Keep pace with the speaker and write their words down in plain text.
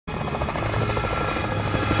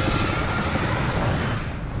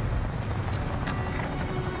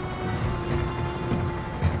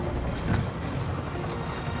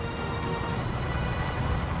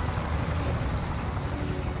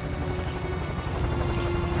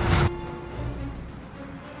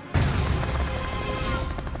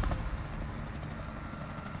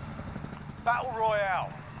battle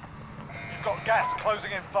royale. You've got gas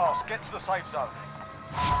closing in fast. Get to the safe zone.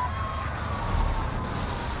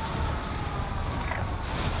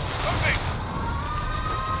 Moving!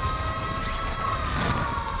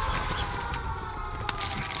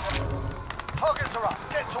 Targets are up.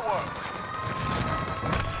 Get to work.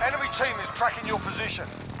 Enemy team is tracking your position.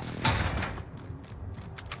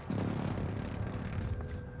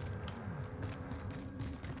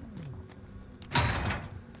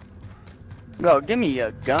 Bro, give me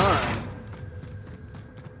a gun.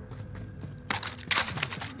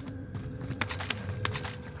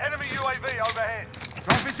 Enemy UAV overhead.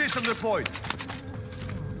 Trophy system deployed.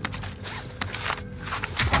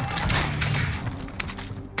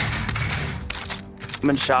 I'm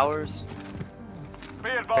in showers.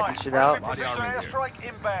 Be advised. Shit out. Enemy precision airstrike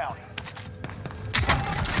inbound.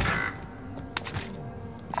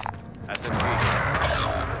 SMG.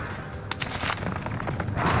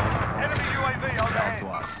 Enemy UAV Down overhead. to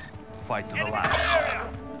us. Fight to the Enemy last. area.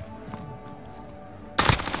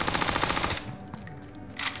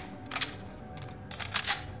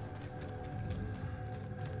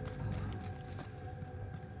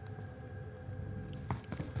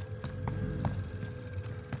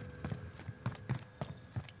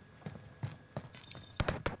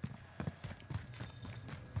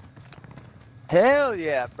 Hell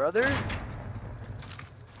yeah, brother.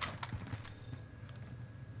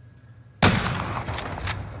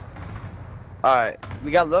 Alright,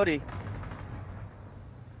 we got Lodi.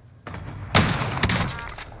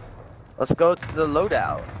 Let's go to the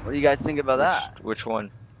loadout. What do you guys think about that? Which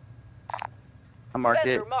one? I marked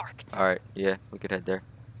it. Alright, yeah, we could head there.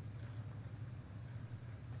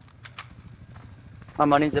 My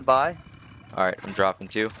money's a buy. Alright, I'm dropping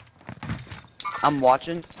two. I'm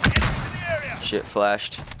watching. Shit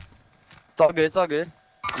flashed. It's all good, it's all good.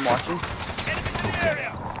 I'm watching.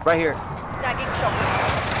 Right here.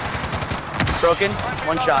 Broken.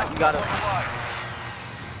 One shot. You got it.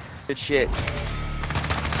 Good shit.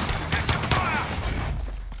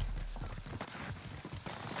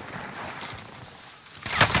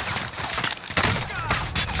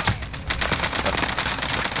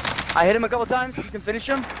 I hit him a couple times. You can finish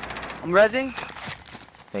him. I'm rezzing.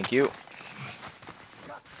 Thank you.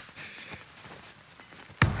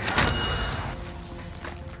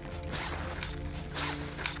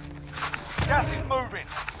 Gas is moving.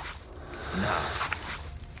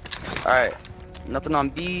 Alright. Nothing on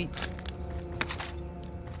B.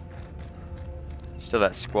 Still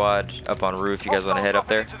that squad up on roof. You guys want to head up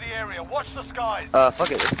there? To the area. Watch the skies.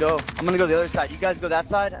 Fuck it. Let's go. I'm gonna go the other side. You guys go that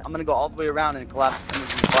side. I'm gonna go all the way around and collapse. I'm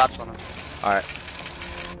gonna collapse on them. Alright.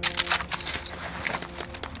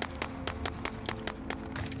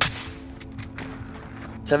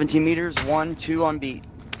 $17 meters. 1, 2 on B.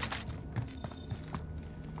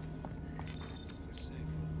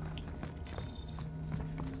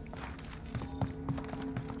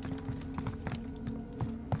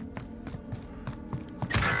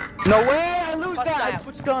 No way! I lose that! I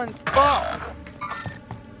switched guns! Fuck!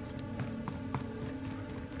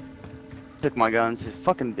 Took my guns.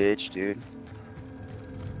 Fucking bitch, dude.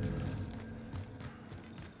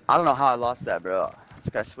 I don't know how I lost that, bro. This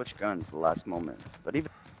guy switched guns at the last moment. But even...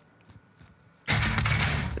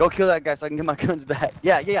 Go kill that guy so I can get my guns back.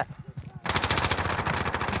 Yeah, yeah, yeah.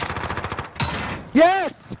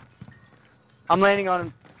 Yes! I'm landing on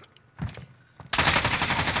him.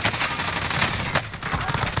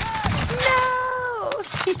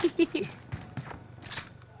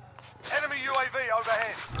 Enemy UAV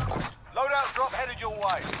overhead. Loadout drop headed your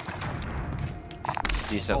way.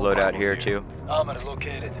 Decent loadout here too. Armor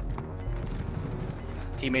located.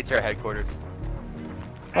 Teammates are at headquarters.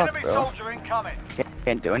 Enemy bro. soldier incoming.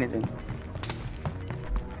 Can't do anything.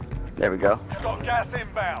 There we go. You've got gas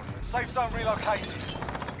inbound. Safe zone relocated.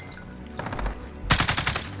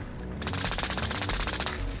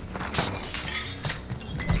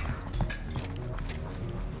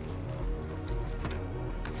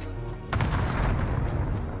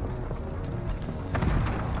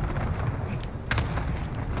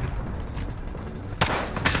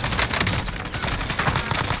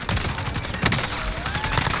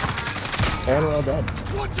 And we're all dead.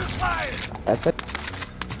 That's it.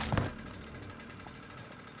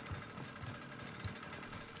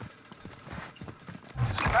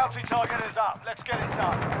 Bounty target is up. Let's get it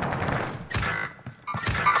done.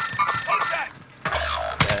 Contact!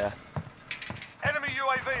 Yeah. Enemy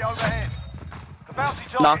UAV overhead. The bounty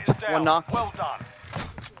target Knocked. is down. One knocked. Well done.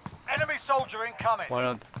 Enemy soldier incoming. One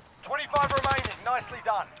up. 25 remaining. Nicely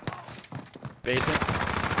done. Basement.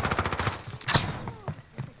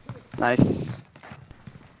 Nice.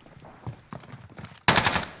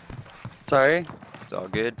 Sorry. It's all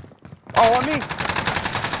good. Oh, on me!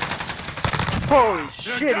 Holy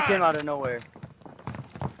shit, he came out of nowhere.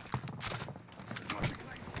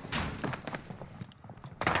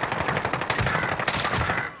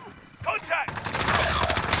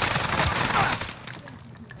 Contact!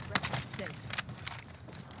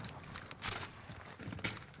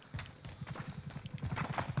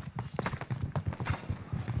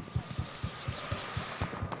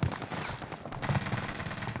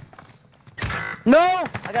 No!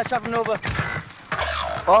 I got shot from Nova.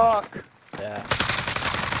 Fuck. Yeah.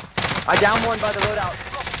 I downed one by the loadout.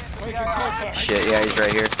 Shit, yeah, he's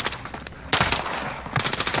right here.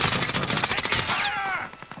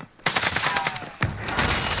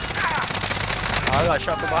 I got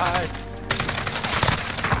shot from behind.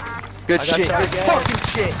 Good I got shit. shot Good again. fucking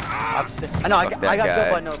shit. I know, I Fuck got that killed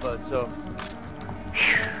guy. by Nova, so.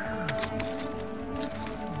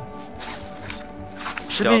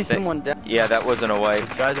 Should Don't be think- someone down. Yeah, that wasn't a wipe.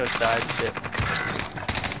 These guys are side shit.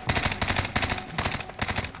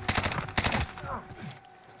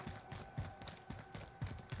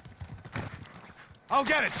 I'll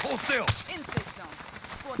get it. Hold still. In safe zone.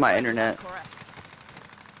 Squad My presence internet. correct.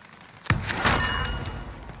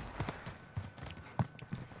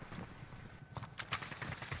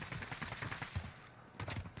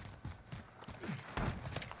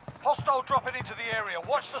 Hostile dropping into the area.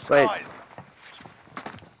 Watch the Wait. skies.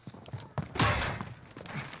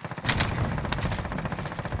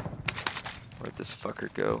 Where'd this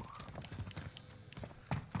fucker go?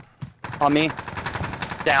 On me.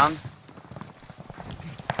 Down.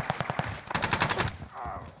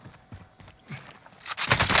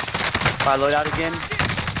 If I load out again.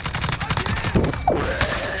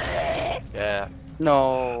 Yeah.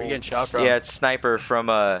 No. Where you getting shot from? Yeah, it's sniper from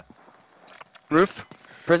Roof?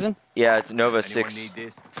 Prison? yeah, it's Nova Anyone 6. need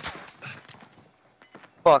this?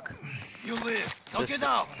 Fuck. You live. Don't This- get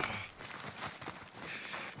out.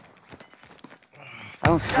 I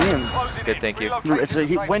don't see him. Closing Good, in. thank you. Relocating It's the a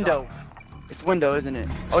safe window. zone. It's window, isn't it?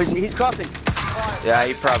 Oh, he's crossing. Yeah,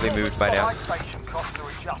 he probably moved by now. Station costs are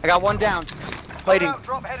adjusted. I got one down. Plating. Loadout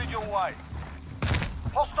drop headed your way.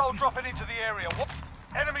 Hostile dropping into the area.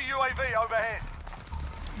 Enemy UAV overhead.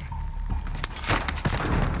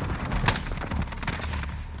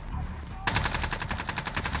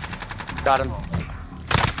 Got him.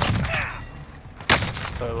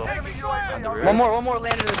 Enemy UAV roof. One more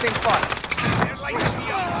landed in the same spot.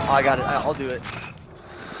 Oh, I got it. I'll do it.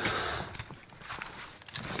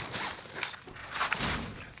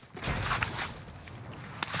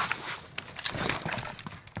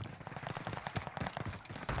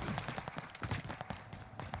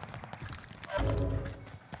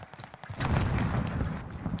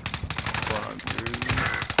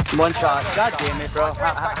 One shot. God damn it, bro.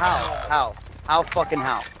 How fucking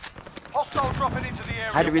how? Hostile dropping into the area.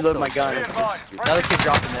 I had to reload my gun. Be advised, Another kid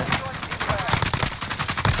dropping this.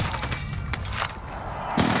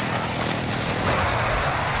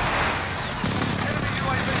 Enemy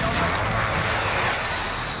UAV overhead.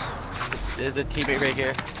 There's a teammate right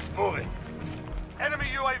here. Moving. Enemy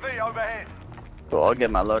UAV overhead. Cool, I'll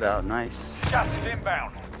get my loadout. Nice. Gas is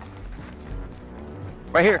inbound.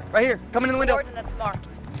 Right here. Coming in the window. Coordinates marked.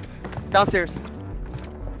 Downstairs.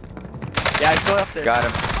 Yeah, he's going up there. Got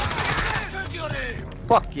him.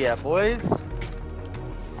 Fuck yeah, boys.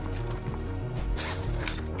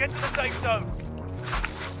 Get to the safe zone.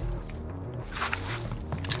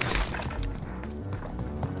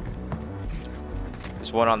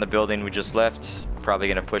 There's one on the building we just left. Probably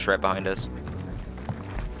gonna push right behind us.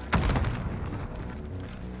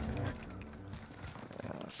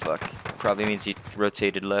 Fuck. Probably means he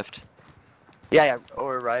rotated left. Yeah,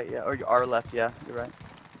 or right, yeah, or our left, yeah, you're right.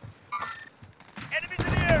 Enemies in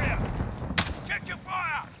the area. Check your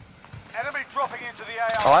fire. Enemy dropping into the AR.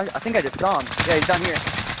 Oh, I think I just saw him. Yeah, he's down here.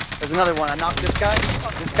 There's another one. I knocked this guy.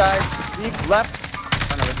 This guy's deep left.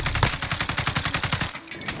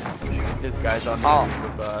 This guy's on the Oh.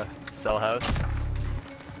 roof of cell house.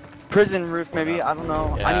 Prison roof, maybe. I don't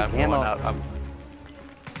know. Yeah, I I'm need going ammo. out.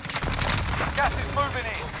 Gas is moving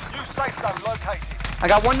in. New safe zone located. I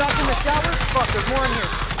got one knocked in the shower. Fuck, there's more in here.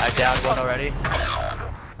 I downed one already.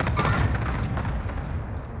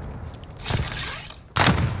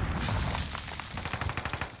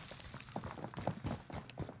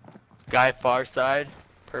 Guy far side,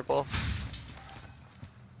 purple.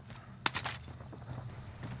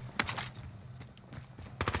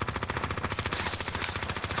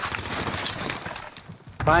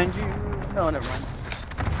 Find you. No, never mind.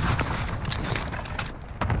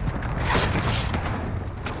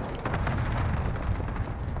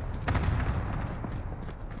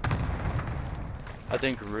 I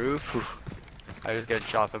think roof. I was gonna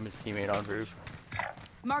chop him his teammate on roof.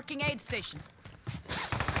 Marking aid station.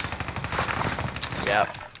 Yeah.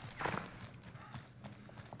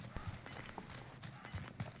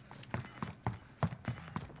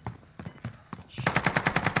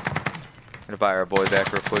 Gonna buy our boy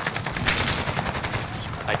back real quick.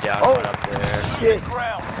 I downed Oh, one up there. shit.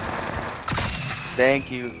 Ground.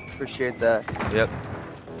 Thank you. Appreciate that. Yep.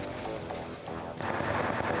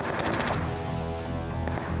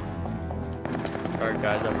 Alright,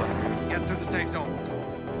 guys, up on the roof. Get to the safe zone.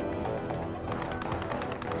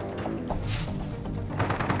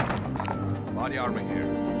 Body armor here.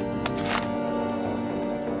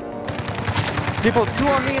 People, two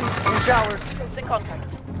on me in the showers.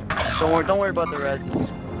 Don't worry about the res.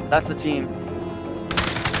 That's the team.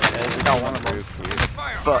 Yeah, we got one on the roof here.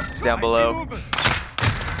 Fire. Fuck, down below.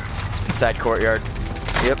 Side courtyard.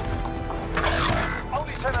 Yep.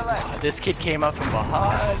 Only 10 left. This kid came up from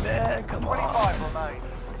behind, man. Come on. 25 remain.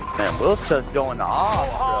 Man, Will's just going All off,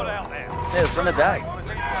 hard bro. out there. Hey, let's run it back.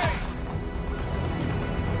 Engage.